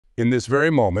In this very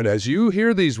moment, as you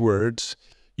hear these words,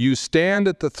 you stand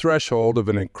at the threshold of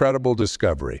an incredible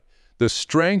discovery. The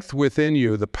strength within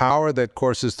you, the power that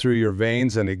courses through your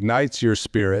veins and ignites your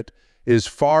spirit, is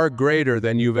far greater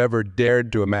than you've ever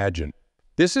dared to imagine.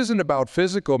 This isn't about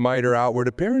physical might or outward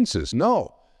appearances.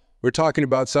 No, we're talking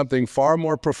about something far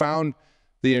more profound: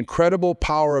 the incredible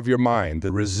power of your mind,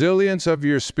 the resilience of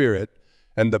your spirit,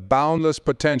 and the boundless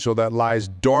potential that lies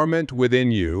dormant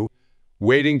within you,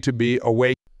 waiting to be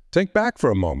awake. Think back for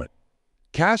a moment.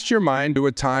 Cast your mind to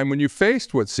a time when you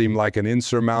faced what seemed like an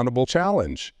insurmountable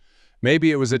challenge. Maybe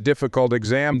it was a difficult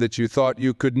exam that you thought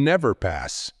you could never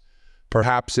pass.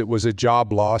 Perhaps it was a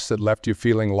job loss that left you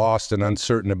feeling lost and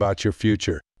uncertain about your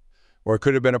future. Or it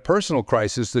could have been a personal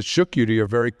crisis that shook you to your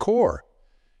very core.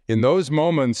 In those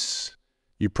moments,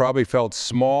 you probably felt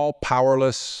small,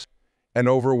 powerless, and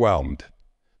overwhelmed.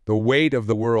 The weight of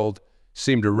the world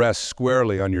seemed to rest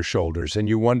squarely on your shoulders, and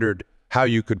you wondered how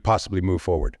you could possibly move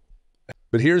forward.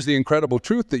 But here's the incredible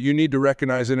truth that you need to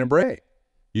recognize and embrace.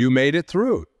 You made it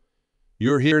through.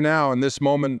 You're here now in this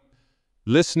moment,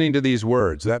 listening to these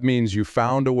words. That means you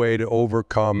found a way to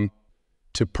overcome,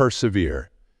 to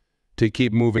persevere, to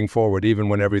keep moving forward even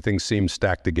when everything seems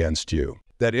stacked against you.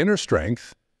 That inner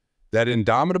strength, that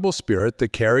indomitable spirit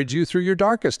that carried you through your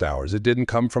darkest hours, it didn't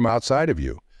come from outside of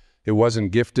you. It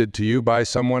wasn't gifted to you by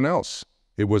someone else.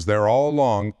 It was there all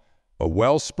along, a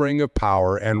wellspring of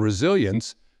power and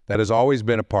resilience that has always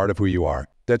been a part of who you are.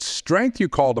 That strength you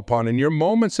called upon in your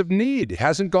moments of need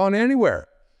hasn't gone anywhere.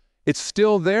 It's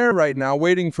still there right now,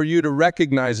 waiting for you to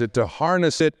recognize it, to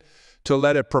harness it, to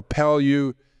let it propel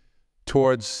you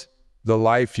towards the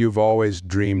life you've always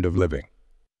dreamed of living.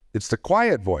 It's the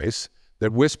quiet voice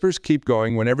that whispers keep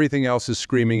going when everything else is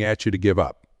screaming at you to give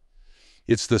up.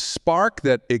 It's the spark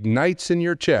that ignites in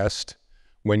your chest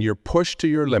when you're pushed to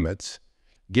your limits,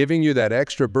 giving you that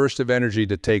extra burst of energy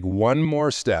to take one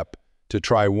more step, to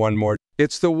try one more.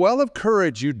 It's the well of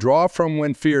courage you draw from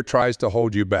when fear tries to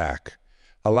hold you back,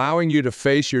 allowing you to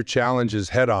face your challenges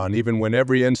head-on even when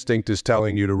every instinct is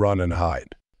telling you to run and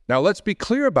hide. Now let's be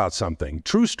clear about something.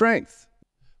 True strength,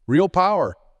 real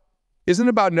power, isn't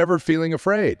about never feeling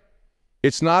afraid.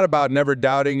 It's not about never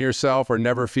doubting yourself or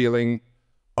never feeling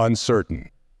uncertain.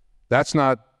 That's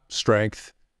not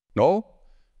strength. No,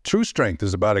 true strength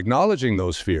is about acknowledging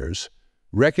those fears,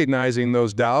 recognizing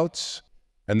those doubts,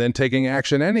 and then taking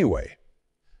action anyway.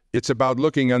 It's about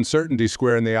looking uncertainty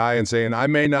square in the eye and saying, I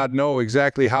may not know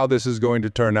exactly how this is going to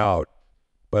turn out,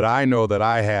 but I know that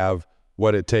I have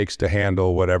what it takes to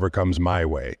handle whatever comes my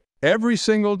way. Every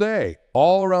single day,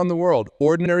 all around the world,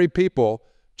 ordinary people,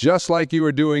 just like you,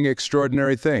 are doing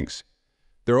extraordinary things.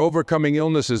 They're overcoming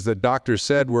illnesses that doctors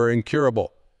said were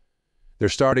incurable. They're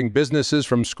starting businesses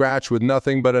from scratch with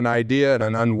nothing but an idea and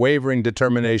an unwavering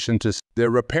determination to.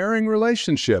 They're repairing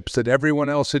relationships that everyone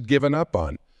else had given up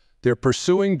on. They're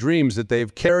pursuing dreams that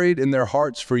they've carried in their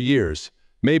hearts for years,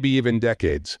 maybe even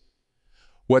decades.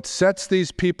 What sets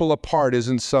these people apart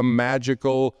isn't some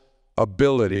magical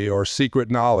ability or secret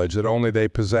knowledge that only they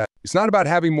possess. It's not about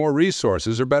having more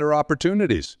resources or better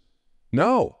opportunities.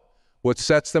 No, what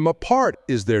sets them apart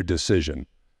is their decision,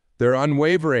 their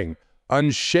unwavering,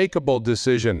 unshakable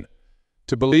decision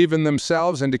to believe in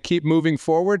themselves and to keep moving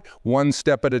forward one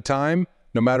step at a time,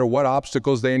 no matter what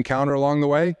obstacles they encounter along the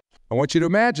way. I want you to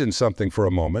imagine something for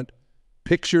a moment.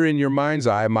 Picture in your mind's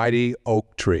eye a mighty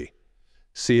oak tree.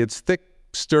 See its thick,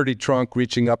 sturdy trunk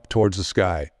reaching up towards the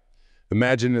sky.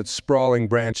 Imagine its sprawling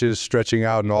branches stretching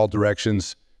out in all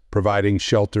directions, providing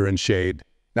shelter and shade.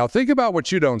 Now think about what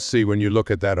you don't see when you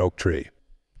look at that oak tree.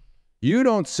 You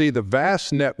don't see the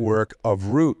vast network of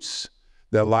roots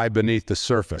that lie beneath the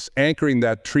surface, anchoring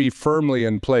that tree firmly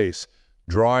in place,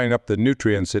 drawing up the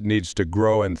nutrients it needs to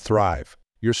grow and thrive.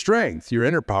 Your strength, your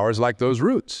inner power, is like those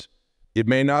roots. It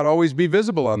may not always be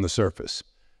visible on the surface.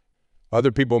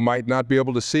 Other people might not be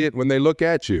able to see it when they look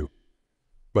at you,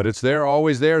 but it's there,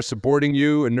 always there, supporting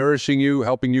you and nourishing you,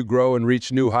 helping you grow and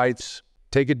reach new heights.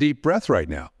 Take a deep breath right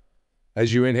now.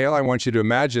 As you inhale, I want you to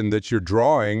imagine that you're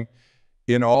drawing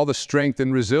in all the strength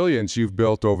and resilience you've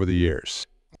built over the years.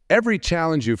 Every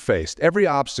challenge you've faced, every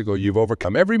obstacle you've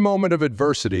overcome, every moment of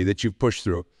adversity that you've pushed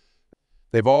through,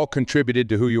 they've all contributed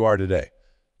to who you are today.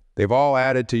 They've all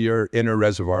added to your inner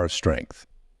reservoir of strength.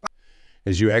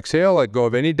 As you exhale, let go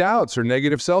of any doubts or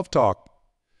negative self-talk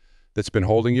that's been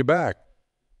holding you back.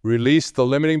 Release the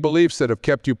limiting beliefs that have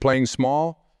kept you playing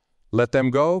small. Let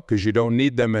them go because you don't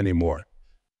need them anymore.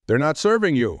 They're not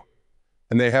serving you,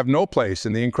 and they have no place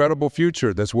in the incredible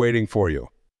future that's waiting for you.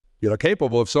 You're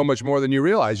capable of so much more than you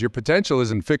realize. Your potential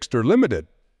isn't fixed or limited.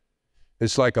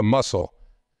 It's like a muscle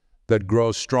that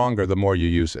grows stronger the more you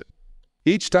use it.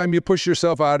 Each time you push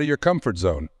yourself out of your comfort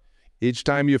zone, each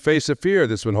time you face a fear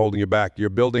that's been holding you back,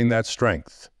 you're building that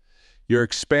strength. You're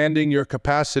expanding your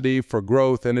capacity for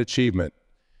growth and achievement.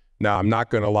 Now, I'm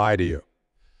not going to lie to you.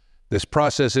 This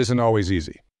process isn't always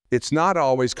easy. It's not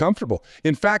always comfortable.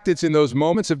 In fact, it's in those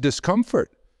moments of discomfort,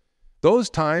 those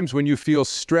times when you feel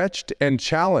stretched and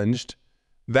challenged,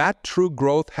 that true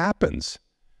growth happens.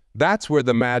 That's where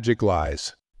the magic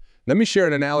lies. Let me share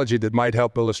an analogy that might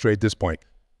help illustrate this point.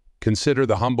 Consider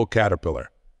the humble caterpillar.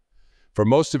 For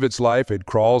most of its life, it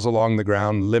crawls along the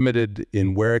ground, limited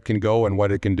in where it can go and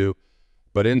what it can do.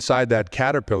 But inside that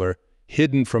caterpillar,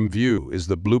 hidden from view, is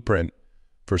the blueprint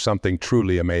for something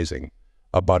truly amazing,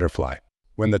 a butterfly.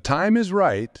 When the time is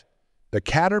right, the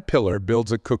caterpillar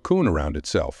builds a cocoon around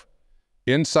itself.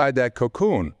 Inside that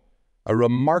cocoon, a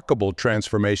remarkable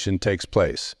transformation takes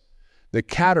place. The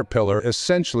caterpillar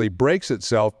essentially breaks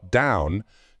itself down,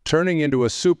 turning into a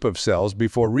soup of cells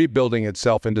before rebuilding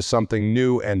itself into something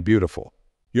new and beautiful.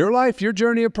 Your life, your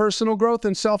journey of personal growth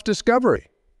and self-discovery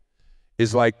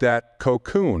is like that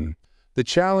cocoon. The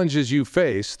challenges you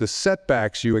face, the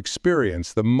setbacks you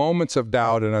experience, the moments of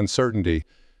doubt and uncertainty,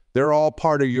 they're all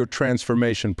part of your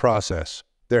transformation process.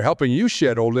 They're helping you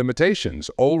shed old limitations,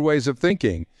 old ways of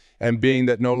thinking and being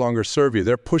that no longer serve you.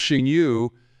 They're pushing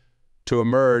you to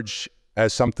emerge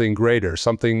as something greater,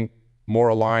 something more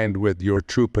aligned with your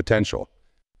true potential.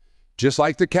 Just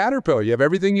like the caterpillar, you have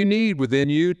everything you need within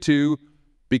you to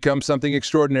become something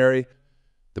extraordinary.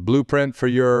 The blueprint for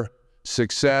your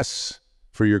success,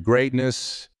 for your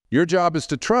greatness. Your job is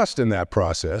to trust in that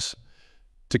process,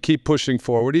 to keep pushing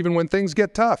forward even when things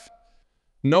get tough,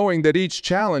 knowing that each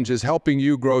challenge is helping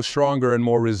you grow stronger and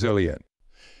more resilient.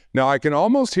 Now, I can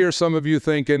almost hear some of you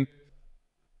thinking,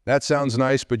 that sounds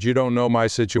nice, but you don't know my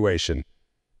situation.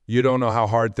 You don't know how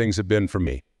hard things have been for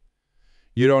me.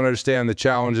 You don't understand the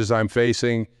challenges I'm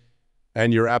facing,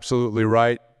 and you're absolutely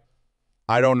right.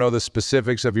 I don't know the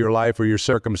specifics of your life or your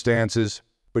circumstances,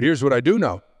 but here's what I do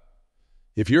know.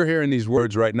 If you're hearing these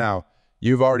words right now,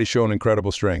 you've already shown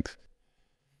incredible strength.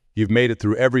 You've made it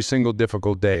through every single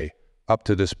difficult day up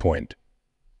to this point.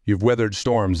 You've weathered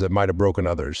storms that might have broken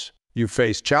others. You've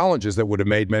faced challenges that would have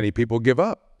made many people give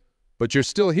up. But you're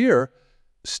still here,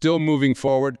 still moving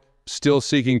forward, still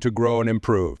seeking to grow and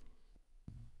improve.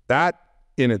 That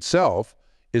in itself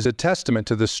is a testament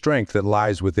to the strength that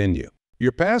lies within you.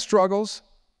 Your past struggles,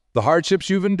 the hardships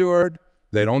you've endured,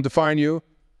 they don't define you.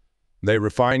 They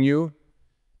refine you.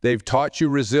 They've taught you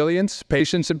resilience,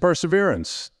 patience, and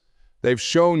perseverance. They've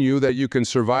shown you that you can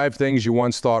survive things you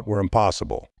once thought were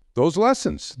impossible. Those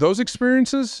lessons, those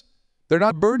experiences, they're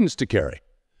not burdens to carry.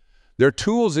 They're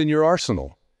tools in your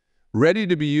arsenal, ready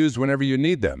to be used whenever you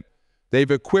need them. They've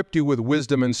equipped you with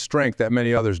wisdom and strength that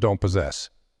many others don't possess.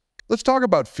 Let's talk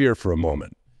about fear for a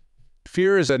moment.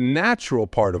 Fear is a natural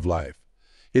part of life.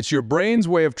 It's your brain's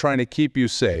way of trying to keep you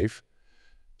safe,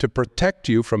 to protect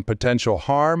you from potential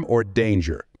harm or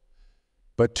danger.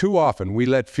 But too often, we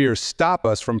let fear stop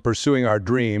us from pursuing our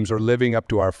dreams or living up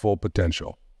to our full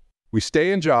potential. We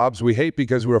stay in jobs we hate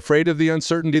because we're afraid of the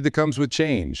uncertainty that comes with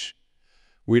change.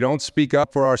 We don't speak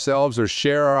up for ourselves or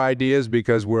share our ideas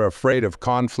because we're afraid of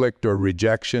conflict or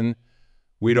rejection.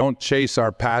 We don't chase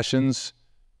our passions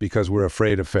because we're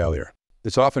afraid of failure.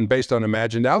 It's often based on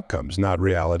imagined outcomes, not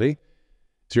reality.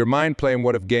 It's your mind playing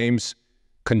what-if games,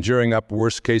 conjuring up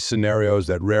worst-case scenarios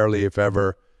that rarely, if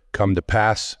ever, come to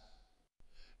pass.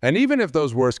 And even if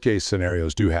those worst-case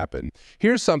scenarios do happen,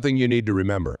 here's something you need to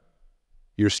remember.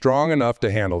 You're strong enough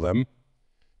to handle them.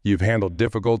 You've handled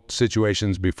difficult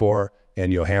situations before,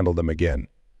 and you'll handle them again.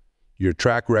 Your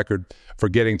track record for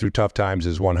getting through tough times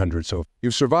is 100. So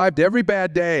you've survived every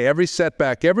bad day, every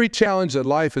setback, every challenge that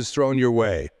life has thrown your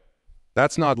way.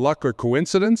 That's not luck or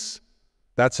coincidence.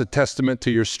 That's a testament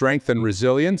to your strength and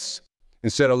resilience.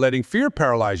 Instead of letting fear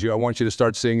paralyze you, I want you to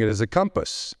start seeing it as a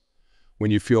compass.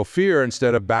 When you feel fear,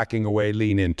 instead of backing away,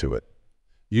 lean into it.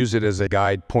 Use it as a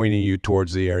guide pointing you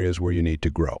towards the areas where you need to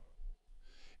grow.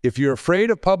 If you're afraid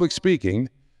of public speaking,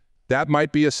 that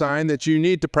might be a sign that you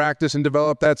need to practice and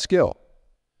develop that skill.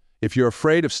 If you're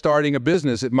afraid of starting a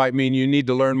business, it might mean you need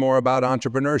to learn more about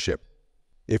entrepreneurship.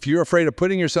 If you're afraid of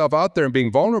putting yourself out there and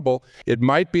being vulnerable, it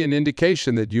might be an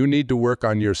indication that you need to work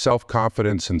on your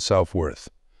self-confidence and self-worth.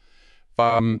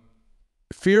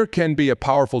 Fear can be a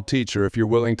powerful teacher if you're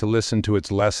willing to listen to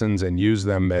its lessons and use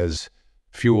them as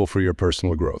fuel for your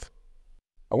personal growth.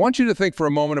 I want you to think for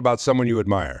a moment about someone you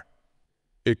admire.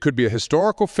 It could be a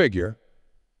historical figure,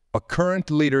 a current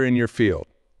leader in your field,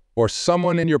 or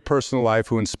someone in your personal life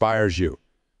who inspires you.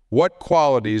 What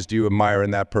qualities do you admire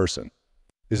in that person?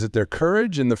 Is it their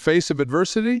courage in the face of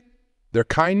adversity? Their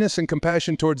kindness and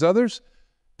compassion towards others?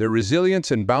 their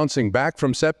resilience in bouncing back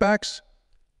from setbacks,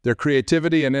 their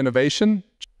creativity and innovation.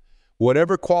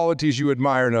 Whatever qualities you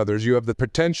admire in others, you have the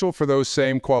potential for those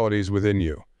same qualities within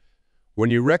you.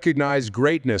 When you recognize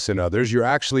greatness in others, you're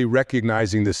actually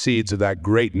recognizing the seeds of that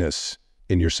greatness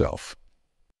in yourself.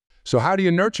 So how do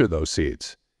you nurture those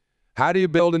seeds? How do you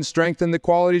build and strengthen the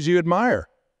qualities you admire?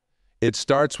 It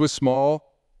starts with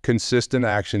small, consistent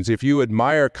actions. If you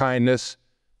admire kindness,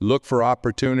 look for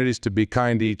opportunities to be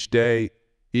kind each day,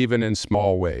 even in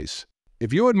small ways.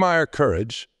 If you admire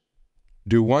courage,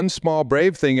 do one small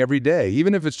brave thing every day,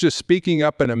 even if it's just speaking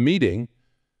up in a meeting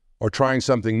or trying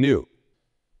something new.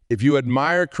 If you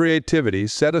admire creativity,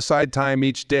 set aside time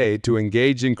each day to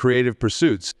engage in creative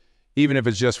pursuits, even if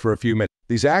it's just for a few minutes.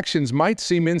 These actions might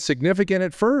seem insignificant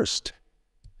at first,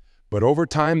 but over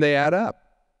time they add up.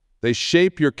 They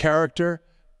shape your character,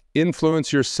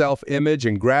 influence your self-image,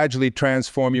 and gradually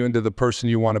transform you into the person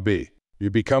you want to be. You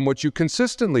become what you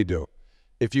consistently do.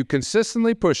 If you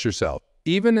consistently push yourself,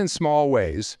 even in small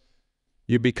ways,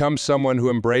 you become someone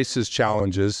who embraces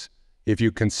challenges. If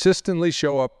you consistently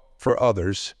show up for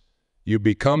others, you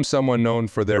become someone known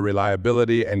for their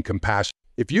reliability and compassion.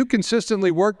 If you consistently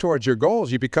work towards your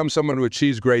goals, you become someone who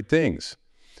achieves great things.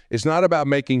 It's not about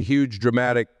making huge,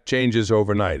 dramatic changes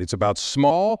overnight. It's about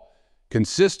small,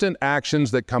 consistent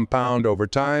actions that compound over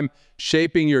time,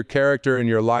 shaping your character and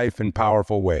your life in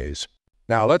powerful ways.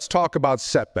 Now, let's talk about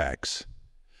setbacks.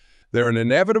 They're an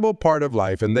inevitable part of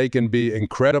life, and they can be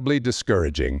incredibly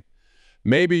discouraging.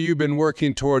 Maybe you've been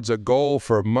working towards a goal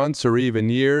for months or even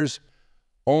years,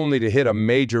 only to hit a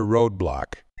major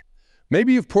roadblock.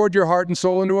 Maybe you've poured your heart and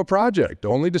soul into a project,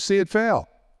 only to see it fail.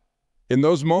 In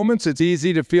those moments, it's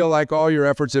easy to feel like all your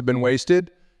efforts have been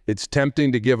wasted. It's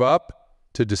tempting to give up,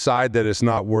 to decide that it's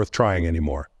not worth trying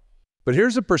anymore. But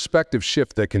here's a perspective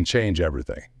shift that can change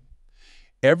everything.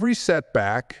 Every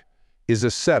setback is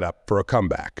a setup for a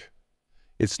comeback.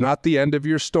 It's not the end of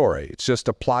your story. It's just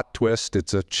a plot twist.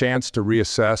 It's a chance to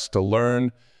reassess, to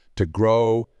learn, to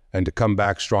grow, and to come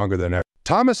back stronger than ever.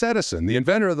 Thomas Edison, the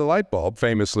inventor of the light bulb,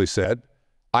 famously said,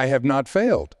 "I have not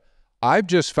failed. I've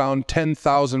just found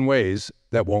 10,000 ways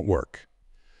that won't work."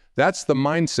 That's the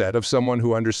mindset of someone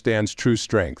who understands true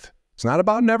strength. It's not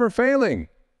about never failing.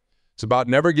 It's about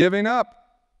never giving up,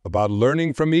 about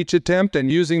learning from each attempt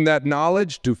and using that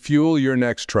knowledge to fuel your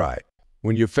next try.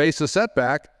 When you face a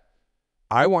setback,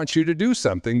 I want you to do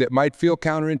something that might feel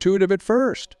counterintuitive at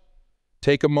first.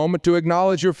 Take a moment to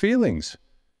acknowledge your feelings.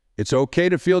 It's okay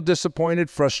to feel disappointed,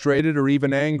 frustrated, or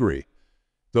even angry.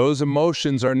 Those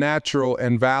emotions are natural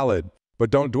and valid, but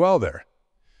don't dwell there.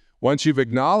 Once you've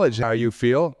acknowledged how you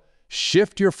feel,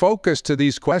 shift your focus to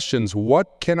these questions.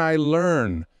 What can I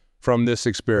learn from this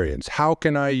experience? How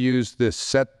can I use this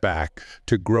setback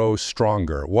to grow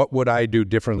stronger? What would I do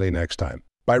differently next time?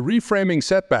 By reframing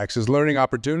setbacks as learning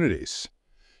opportunities,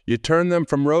 you turn them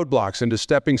from roadblocks into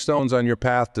stepping stones on your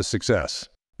path to success.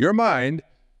 Your mind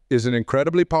is an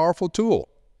incredibly powerful tool,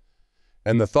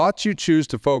 and the thoughts you choose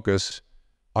to focus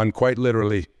on quite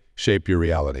literally shape your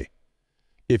reality.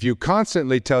 If you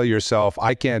constantly tell yourself,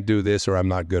 "I can't do this," or "I'm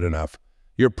not good enough,"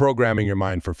 you're programming your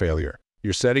mind for failure.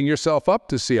 You're setting yourself up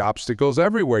to see obstacles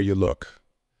everywhere you look.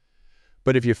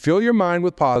 But if you fill your mind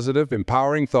with positive,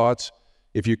 empowering thoughts,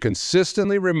 if you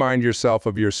consistently remind yourself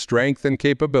of your strength and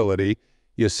capability,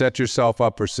 you set yourself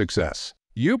up for success.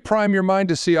 You prime your mind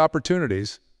to see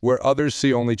opportunities where others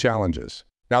see only challenges.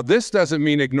 Now, this doesn't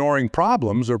mean ignoring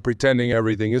problems or pretending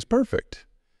everything is perfect.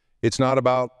 It's not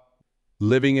about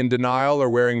living in denial or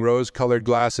wearing rose-colored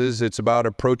glasses. It's about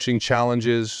approaching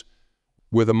challenges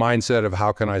with a mindset of,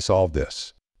 how can I solve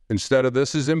this? Instead of,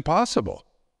 this is impossible.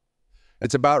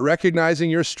 It's about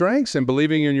recognizing your strengths and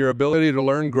believing in your ability to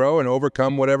learn, grow, and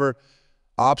overcome whatever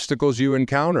obstacles you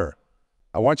encounter.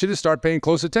 I want you to start paying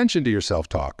close attention to your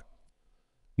self-talk.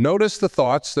 Notice the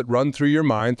thoughts that run through your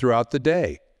mind throughout the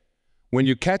day. When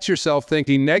you catch yourself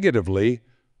thinking negatively,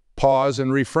 pause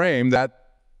and reframe that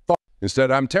thought.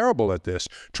 Instead, "I'm terrible at this,"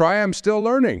 try, "I'm still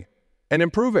learning and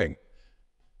improving."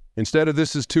 Instead of,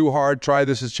 "This is too hard," try,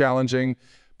 "This is challenging,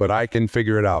 but I can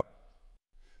figure it out."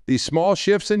 These small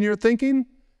shifts in your thinking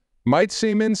might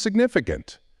seem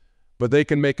insignificant, but they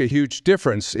can make a huge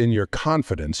difference in your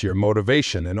confidence, your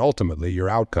motivation, and ultimately your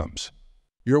outcomes.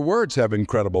 Your words have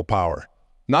incredible power,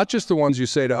 not just the ones you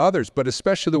say to others, but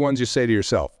especially the ones you say to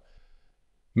yourself.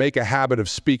 Make a habit of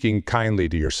speaking kindly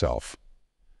to yourself.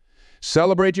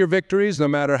 Celebrate your victories, no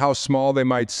matter how small they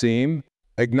might seem.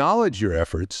 Acknowledge your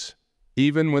efforts,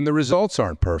 even when the results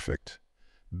aren't perfect.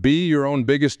 Be your own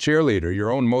biggest cheerleader, your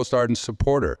own most ardent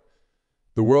supporter.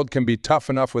 The world can be tough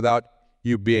enough without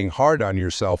you being hard on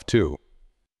yourself too.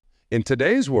 In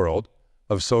today's world,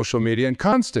 of social media and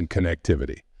constant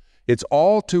connectivity. It's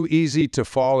all too easy to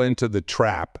fall into the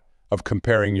trap of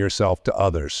comparing yourself to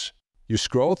others. You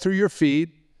scroll through your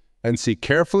feed and see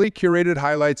carefully curated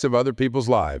highlights of other people's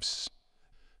lives.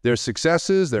 Their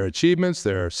successes, their achievements,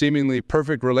 their seemingly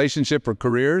perfect relationship or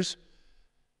careers.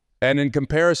 And in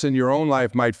comparison, your own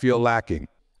life might feel lacking.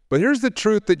 But here's the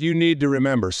truth that you need to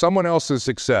remember. Someone else's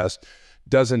success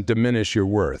doesn't diminish your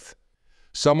worth.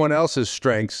 Someone else's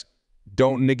strengths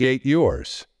don't negate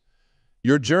yours.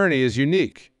 Your journey is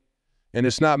unique, and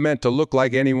it's not meant to look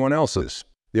like anyone else's.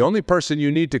 The only person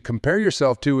you need to compare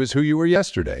yourself to is who you were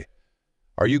yesterday.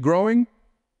 Are you growing?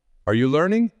 Are you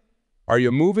learning? Are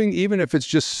you moving, even if it's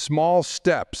just small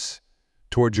steps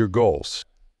towards your goals?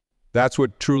 That's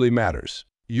what truly matters.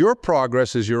 Your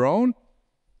progress is your own,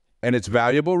 and it's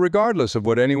valuable regardless of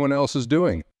what anyone else is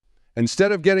doing.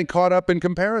 Instead of getting caught up in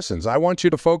comparisons, I want you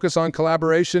to focus on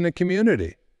collaboration and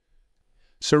community.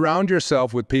 Surround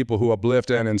yourself with people who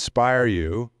uplift and inspire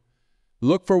you.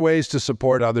 Look for ways to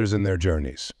support others in their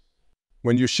journeys.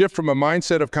 When you shift from a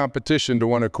mindset of competition to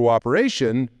one of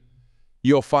cooperation,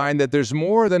 you'll find that there's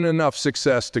more than enough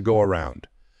success to go around.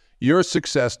 Your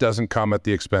success doesn't come at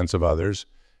the expense of others,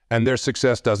 and their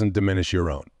success doesn't diminish your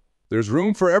own. There's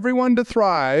room for everyone to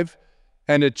thrive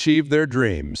and achieve their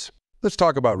dreams. Let's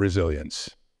talk about resilience.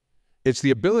 It's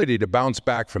the ability to bounce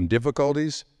back from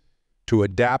difficulties, to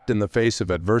adapt in the face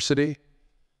of adversity.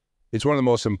 It's one of the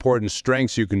most important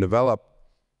strengths you can develop.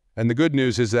 And the good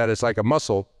news is that it's like a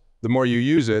muscle. The more you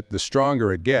use it, the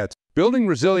stronger it gets. Building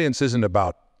resilience isn't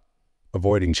about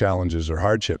avoiding challenges or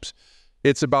hardships.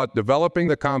 It's about developing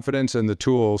the confidence and the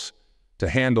tools to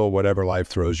handle whatever life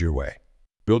throws your way.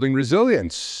 Building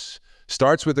resilience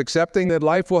starts with accepting that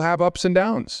life will have ups and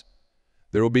downs.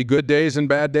 There will be good days and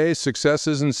bad days,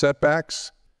 successes and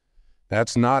setbacks.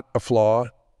 That's not a flaw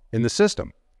in the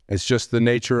system. It's just the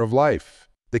nature of life.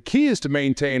 The key is to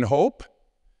maintain hope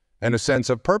and a sense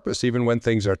of purpose even when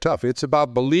things are tough. It's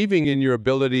about believing in your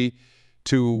ability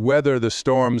to weather the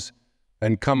storms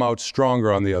and come out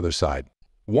stronger on the other side.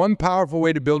 One powerful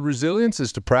way to build resilience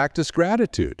is to practice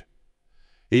gratitude.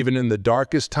 Even in the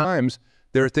darkest times,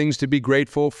 there are things to be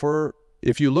grateful for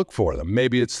if you look for them.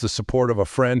 Maybe it's the support of a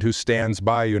friend who stands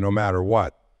by you no matter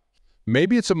what.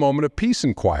 Maybe it's a moment of peace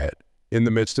and quiet in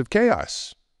the midst of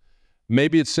chaos.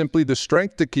 Maybe it's simply the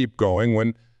strength to keep going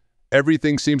when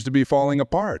everything seems to be falling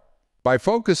apart. By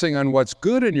focusing on what's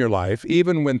good in your life,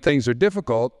 even when things are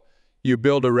difficult, you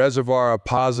build a reservoir of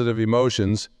positive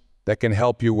emotions that can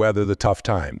help you weather the tough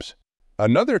times.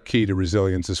 Another key to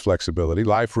resilience is flexibility.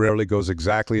 Life rarely goes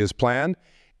exactly as planned,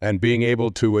 and being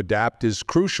able to adapt is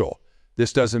crucial.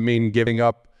 This doesn't mean giving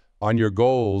up on your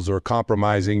goals or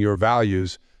compromising your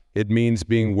values. It means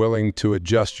being willing to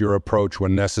adjust your approach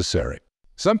when necessary.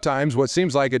 Sometimes what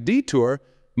seems like a detour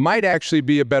might actually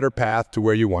be a better path to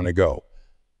where you want to go.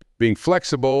 Being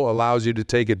flexible allows you to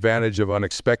take advantage of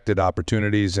unexpected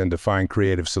opportunities and to find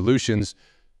creative solutions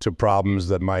to problems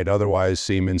that might otherwise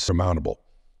seem insurmountable.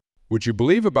 What you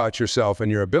believe about yourself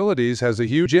and your abilities has a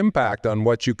huge impact on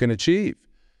what you can achieve.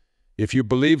 If you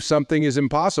believe something is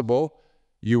impossible,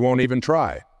 you won't even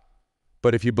try.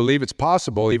 But if you believe it's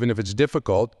possible, even if it's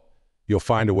difficult, you'll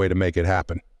find a way to make it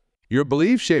happen. Your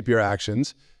beliefs shape your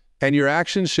actions, and your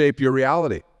actions shape your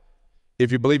reality.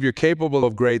 If you believe you're capable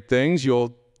of great things,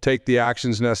 you'll take the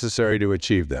actions necessary to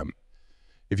achieve them.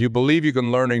 If you believe you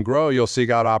can learn and grow, you'll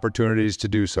seek out opportunities to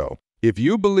do so. If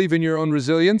you believe in your own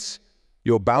resilience,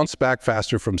 you'll bounce back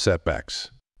faster from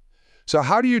setbacks. So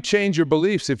how do you change your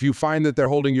beliefs if you find that they're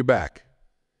holding you back?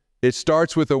 It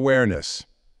starts with awareness.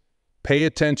 Pay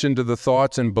attention to the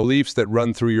thoughts and beliefs that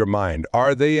run through your mind.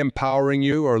 Are they empowering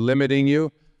you or limiting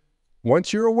you?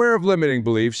 Once you're aware of limiting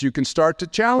beliefs, you can start to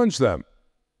challenge them.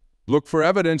 Look for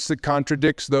evidence that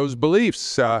contradicts those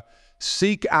beliefs.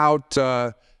 Seek out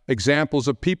examples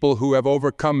of people who have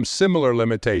overcome similar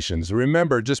limitations.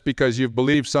 Remember, just because you've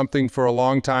believed something for a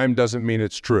long time doesn't mean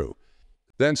it's true.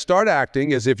 Then start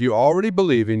acting as if you already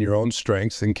believe in your own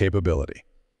strengths and capability.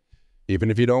 Even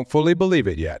if you don't fully believe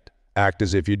it yet, act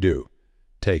as if you do.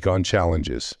 Take on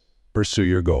challenges. Pursue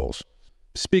your goals.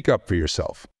 Speak up for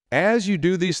yourself. As you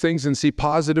do these things and see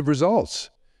positive results,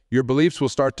 your beliefs will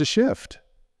start to shift.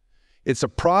 It's a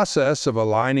process of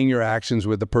aligning your actions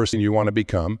with the person you want to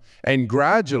become, and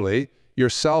gradually, your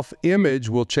self-image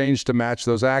will change to match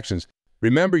those actions.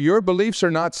 Remember, your beliefs are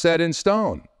not set in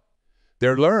stone.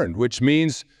 They're learned, which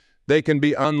means they can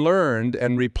be unlearned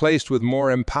and replaced with more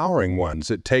empowering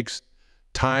ones. It takes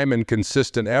time and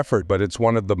consistent effort, but it's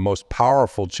one of the most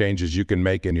powerful changes you can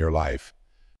make in your life.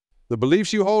 The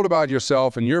beliefs you hold about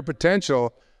yourself and your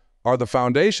potential are the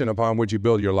foundation upon which you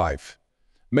build your life.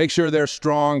 Make sure they're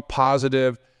strong,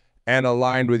 positive, and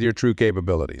aligned with your true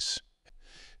capabilities.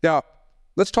 Now,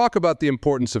 let's talk about the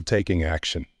importance of taking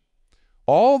action.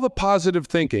 All the positive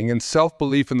thinking and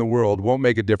self-belief in the world won't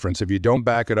make a difference if you don't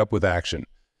back it up with action.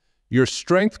 Your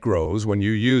strength grows when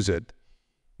you use it,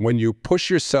 when you push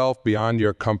yourself beyond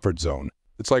your comfort zone.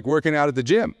 It's like working out at the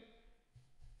gym.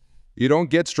 You don't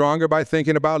get stronger by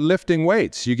thinking about lifting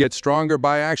weights. You get stronger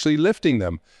by actually lifting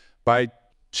them, by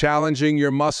challenging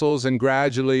your muscles and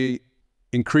gradually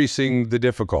increasing the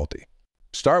difficulty.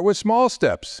 Start with small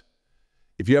steps.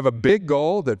 If you have a big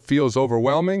goal that feels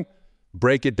overwhelming,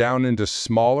 break it down into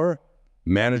smaller,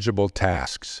 manageable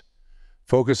tasks.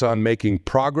 Focus on making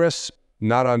progress,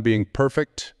 not on being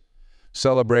perfect.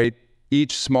 Celebrate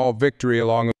each small victory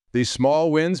along these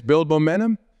small wins. Build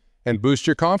momentum and boost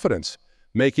your confidence,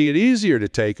 making it easier to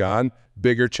take on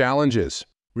bigger challenges.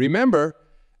 Remember,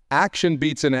 action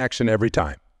beats inaction every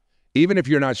time. Even if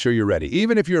you're not sure you're ready,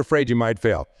 even if you're afraid you might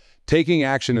fail, taking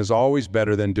action is always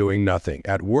better than doing nothing.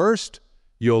 At worst,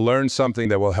 you'll learn something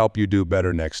that will help you do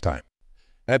better next time.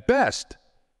 At best,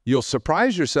 you'll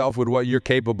surprise yourself with what you're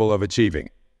capable of achieving.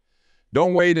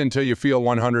 Don't wait until you feel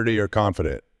 100 or you're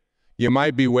confident. You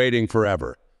might be waiting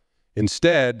forever.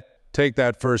 Instead, take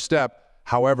that first step,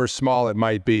 however small it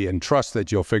might be, and trust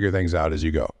that you'll figure things out as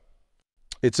you go.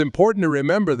 It's important to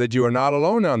remember that you are not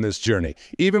alone on this journey.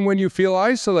 Even when you feel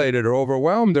isolated or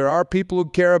overwhelmed, there are people who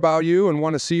care about you and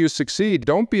want to see you succeed.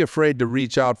 Don't be afraid to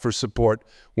reach out for support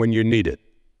when you need it.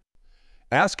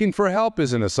 Asking for help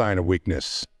isn't a sign of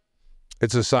weakness.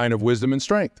 It's a sign of wisdom and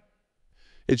strength.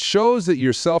 It shows that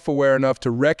you're self-aware enough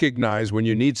to recognize when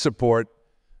you need support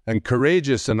and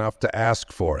courageous enough to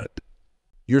ask for it.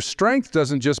 Your strength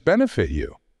doesn't just benefit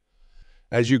you.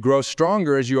 As you grow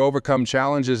stronger, as you overcome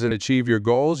challenges and achieve your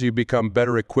goals, you become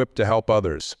better equipped to help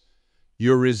others.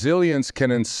 Your resilience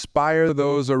can inspire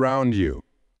those around you.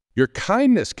 Your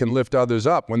kindness can lift others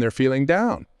up when they're feeling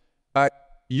down.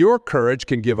 Your courage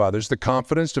can give others the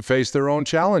confidence to face their own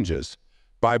challenges.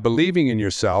 By believing in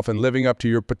yourself and living up to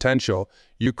your potential,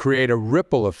 you create a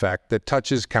ripple effect that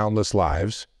touches countless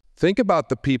lives. Think about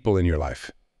the people in your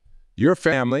life. Your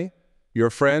family, your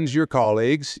friends, your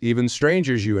colleagues, even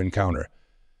strangers you encounter.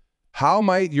 How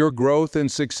might your growth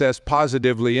and success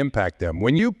positively impact them?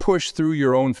 When you push through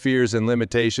your own fears and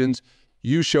limitations,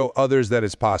 you show others that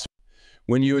it's possible.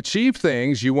 When you achieve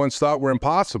things you once thought were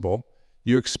impossible,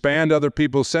 you expand other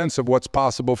people's sense of what's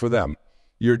possible for them.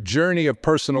 Your journey of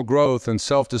personal growth and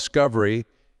self-discovery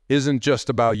isn't just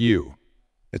about you.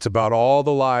 It's about all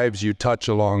the lives you touch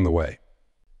along the way.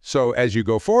 So as you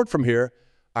go forward from here,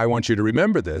 I want you to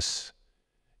remember this.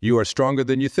 You are stronger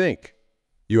than you think.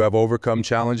 You have overcome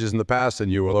challenges in the past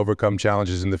and you will overcome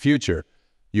challenges in the future.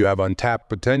 You have untapped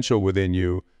potential within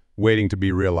you waiting to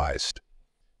be realized.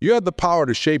 You have the power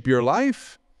to shape your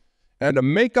life and to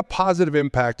make a positive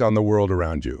impact on the world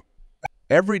around you.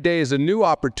 Every day is a new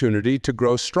opportunity to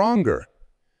grow stronger.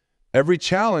 Every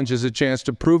challenge is a chance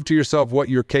to prove to yourself what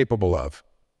you're capable of.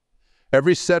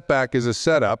 Every setback is a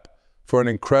setup for an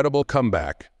incredible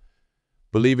comeback.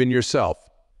 Believe in yourself.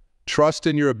 Trust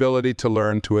in your ability to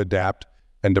learn, to adapt,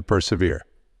 and to persevere.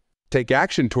 Take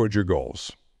action towards your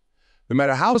goals. No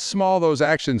matter how small those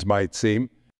actions might seem,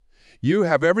 you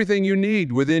have everything you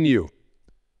need within you.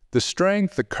 The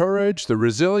strength, the courage, the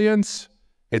resilience,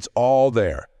 it's all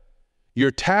there.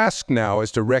 Your task now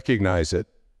is to recognize it,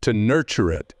 to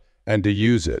nurture it, and to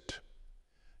use it.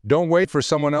 Don't wait for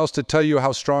someone else to tell you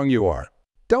how strong you are.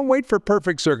 Don't wait for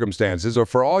perfect circumstances or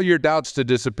for all your doubts to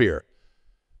disappear.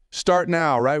 Start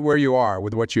now, right where you are,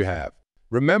 with what you have.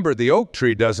 Remember, the oak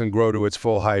tree doesn't grow to its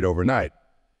full height overnight.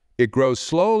 It grows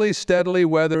slowly, steadily,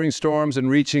 weathering storms and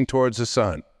reaching towards the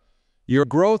sun. Your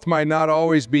growth might not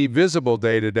always be visible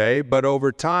day to day, but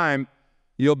over time,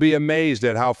 you'll be amazed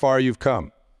at how far you've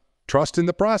come. Trust in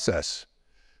the process.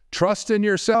 Trust in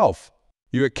yourself.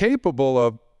 You are capable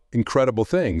of incredible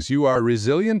things. You are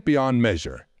resilient beyond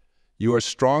measure. You are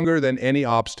stronger than any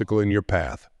obstacle in your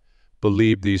path.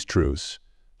 Believe these truths.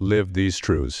 Live these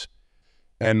truths.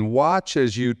 And watch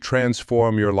as you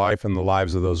transform your life and the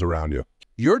lives of those around you.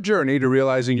 Your journey to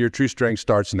realizing your true strength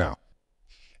starts now.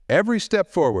 Every step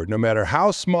forward, no matter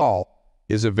how small,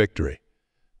 is a victory.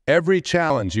 Every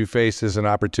challenge you face is an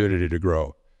opportunity to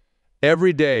grow.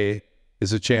 Every day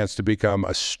is a chance to become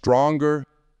a stronger,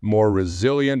 more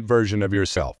resilient version of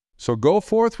yourself. So go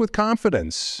forth with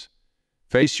confidence.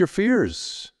 Face your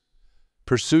fears.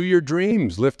 Pursue your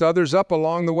dreams. Lift others up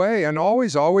along the way. And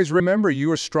always, always remember,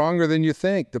 you are stronger than you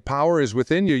think. The power is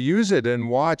within you. Use it and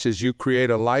watch as you create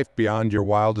a life beyond your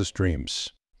wildest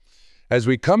dreams. As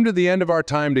we come to the end of our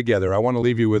time together, I want to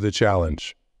leave you with a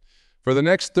challenge. For the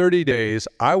next 30 days,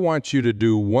 I want you to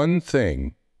do one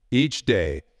thing each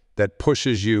day that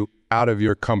pushes you out of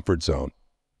your comfort zone.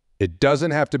 It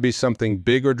doesn't have to be something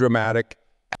big or dramatic.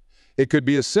 It could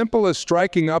be as simple as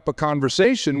striking up a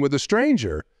conversation with a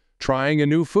stranger, trying a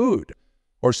new food,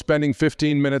 or spending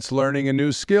 15 minutes learning a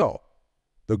new skill.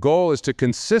 The goal is to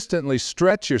consistently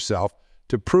stretch yourself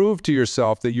to prove to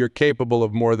yourself that you're capable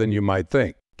of more than you might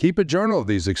think. Keep a journal of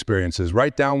these experiences.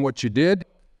 Write down what you did,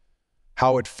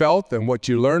 how it felt, and what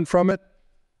you learned from it.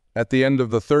 At the end of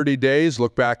the 30 days,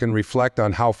 look back and reflect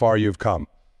on how far you've come.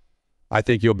 I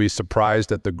think you'll be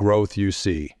surprised at the growth you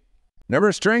see.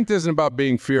 Remember, strength isn't about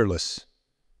being fearless.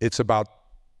 It's about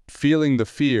feeling the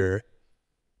fear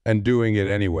and doing it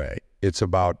anyway. It's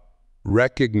about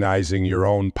recognizing your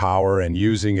own power and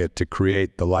using it to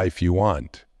create the life you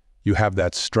want. You have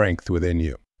that strength within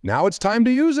you. Now it's time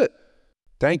to use it.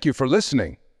 Thank you for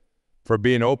listening, for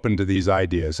being open to these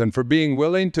ideas, and for being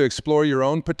willing to explore your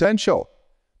own potential.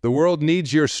 The world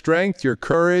needs your strength, your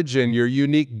courage, and your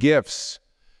unique gifts.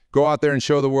 Go out there and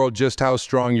show the world just how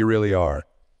strong you really are.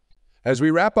 As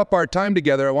we wrap up our time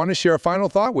together, I want to share a final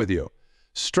thought with you.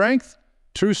 Strength,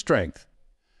 true strength,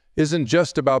 isn't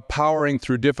just about powering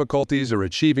through difficulties or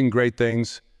achieving great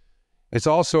things. It's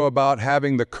also about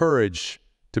having the courage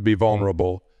to be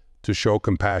vulnerable, to show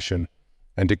compassion,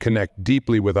 and to connect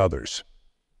deeply with others.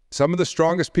 Some of the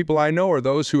strongest people I know are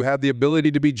those who have the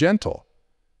ability to be gentle,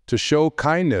 to show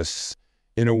kindness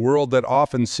in a world that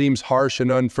often seems harsh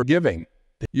and unforgiving.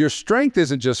 Your strength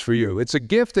isn't just for you. It's a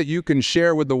gift that you can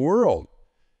share with the world.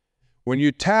 When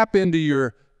you tap into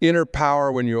your inner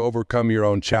power, when you overcome your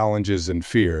own challenges and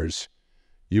fears,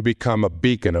 you become a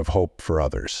beacon of hope for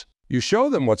others. You show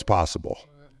them what's possible.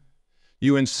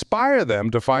 You inspire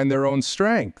them to find their own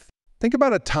strength. Think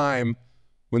about a time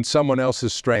when someone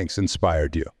else's strengths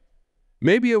inspired you.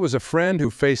 Maybe it was a friend who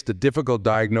faced a difficult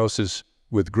diagnosis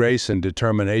with grace and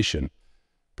determination.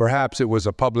 Perhaps it was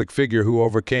a public figure who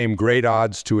overcame great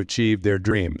odds to achieve their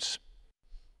dreams.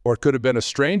 Or it could have been a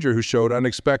stranger who showed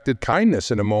unexpected kindness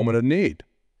in a moment of need.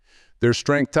 Their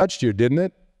strength touched you, didn't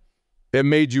it? It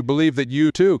made you believe that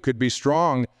you too could be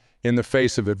strong in the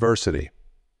face of adversity.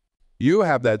 You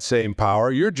have that same power.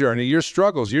 Your journey, your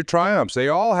struggles, your triumphs, they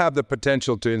all have the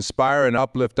potential to inspire and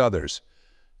uplift others.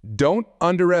 Don't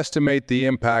underestimate the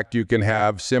impact you can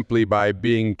have simply by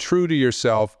being true to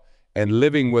yourself and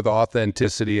living with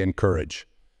authenticity and courage.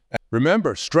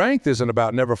 Remember, strength isn't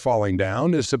about never falling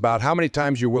down. It's about how many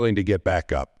times you're willing to get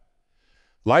back up.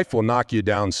 Life will knock you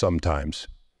down sometimes.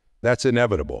 That's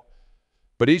inevitable.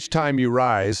 But each time you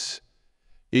rise,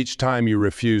 each time you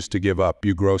refuse to give up,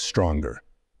 you grow stronger.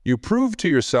 You prove to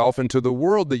yourself and to the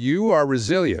world that you are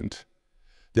resilient,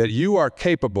 that you are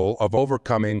capable of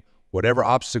overcoming whatever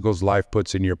obstacles life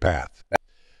puts in your path.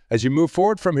 As you move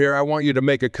forward from here, I want you to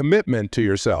make a commitment to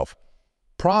yourself.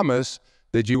 Promise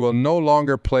that you will no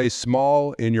longer play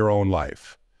small in your own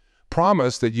life.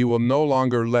 Promise that you will no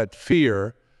longer let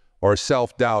fear or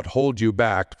self-doubt hold you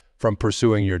back from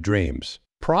pursuing your dreams.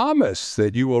 Promise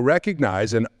that you will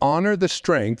recognize and honor the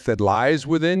strength that lies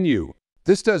within you.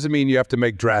 This doesn't mean you have to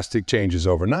make drastic changes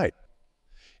overnight.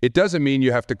 It doesn't mean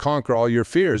you have to conquer all your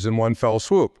fears in one fell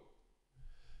swoop.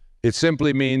 It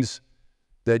simply means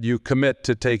that you commit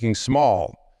to taking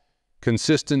small,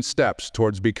 consistent steps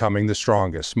towards becoming the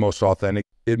strongest, most authentic.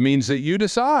 It means that you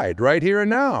decide right here and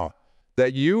now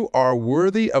that you are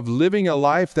worthy of living a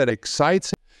life that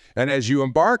excites. And as you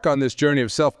embark on this journey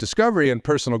of self-discovery and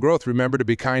personal growth, remember to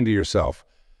be kind to yourself.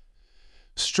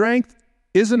 Strength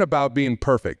isn't about being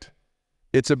perfect.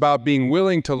 It's about being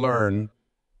willing to learn,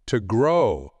 to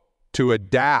grow, to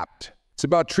adapt. It's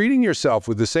about treating yourself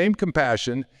with the same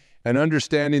compassion and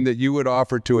understanding that you would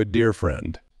offer to a dear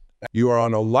friend. You are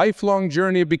on a lifelong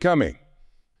journey of becoming.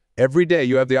 Every day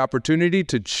you have the opportunity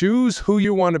to choose who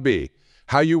you want to be,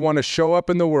 how you want to show up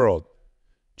in the world.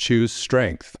 Choose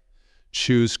strength.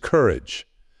 Choose courage.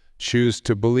 Choose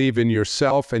to believe in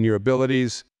yourself and your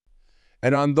abilities.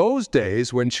 And on those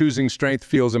days when choosing strength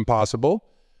feels impossible,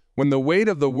 when the weight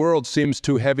of the world seems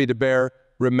too heavy to bear,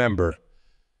 remember,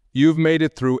 you've made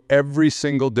it through every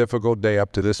single difficult day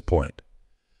up to this point.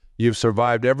 You've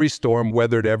survived every storm,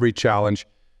 weathered every challenge.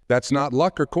 That's not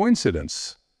luck or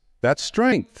coincidence. That's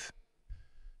strength.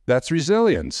 That's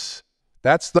resilience.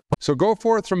 So go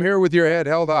forth from here with your head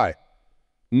held high,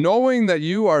 knowing that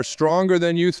you are stronger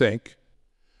than you think,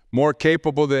 more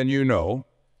capable than you know,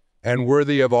 and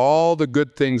worthy of all the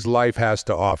good things life has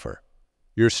to offer.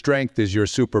 Your strength is your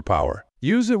superpower.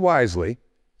 Use it wisely,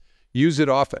 use it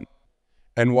often,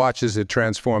 and watch as it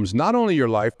transforms not only your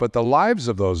life, but the lives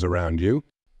of those around you.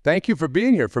 Thank you for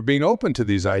being here, for being open to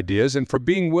these ideas, and for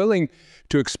being willing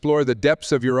to explore the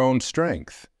depths of your own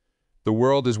strength. The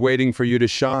world is waiting for you to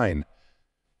shine.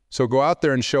 So go out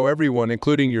there and show everyone,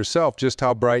 including yourself, just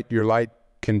how bright your light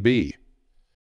can be.